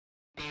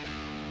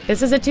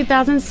This is a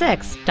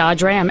 2006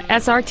 Dodge Ram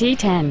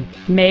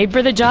SRT-10, made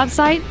for the job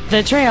site,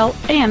 the trail,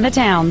 and the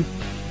town.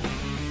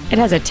 It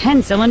has a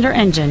 10-cylinder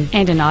engine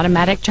and an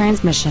automatic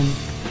transmission.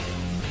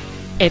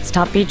 Its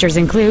top features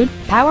include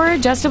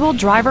power-adjustable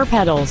driver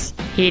pedals,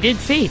 heated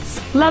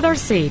seats, leather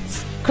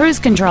seats, cruise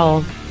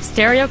control,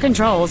 stereo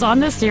controls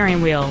on the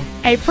steering wheel,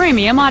 a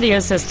premium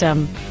audio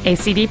system, a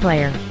CD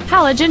player,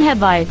 halogen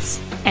headlights,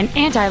 an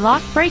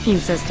anti-lock braking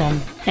system,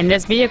 and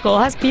this vehicle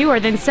has fewer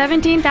than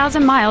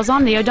 17,000 miles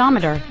on the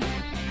odometer.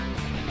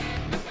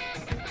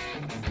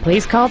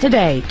 Please call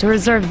today to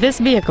reserve this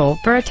vehicle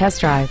for a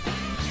test drive.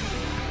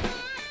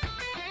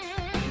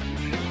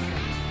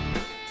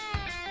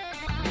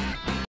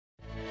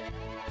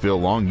 Phil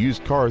Long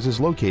Used Cars is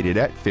located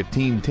at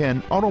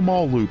 1510 Auto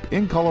Mall Loop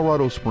in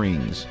Colorado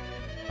Springs.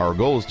 Our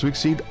goal is to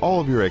exceed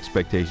all of your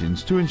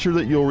expectations to ensure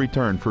that you'll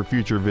return for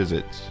future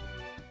visits.